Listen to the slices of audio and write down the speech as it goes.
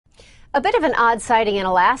A bit of an odd sighting in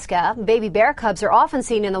Alaska. Baby bear cubs are often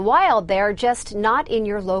seen in the wild there, just not in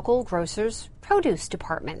your local grocer's produce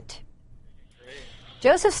department.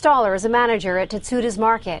 Joseph Staller is a manager at Tetsuda's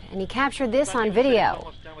Market, and he captured this on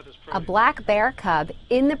video. A black bear cub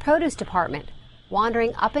in the produce department,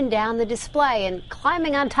 wandering up and down the display and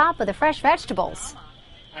climbing on top of the fresh vegetables.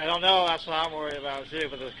 I don't know. That's what I'm worried about, too,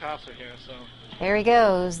 but the cops are here, so... There he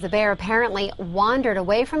goes. The bear apparently wandered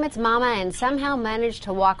away from its mama and somehow managed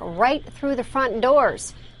to walk right through the front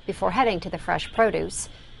doors before heading to the fresh produce.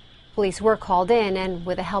 Police were called in, and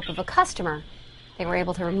with the help of a customer, they were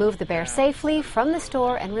able to remove the bear safely from the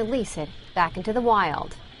store and release it back into the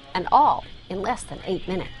wild, and all in less than 8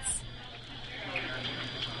 minutes.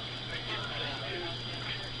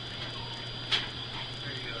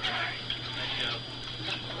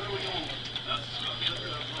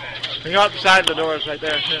 You go outside the doors right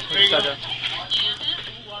there. Yeah,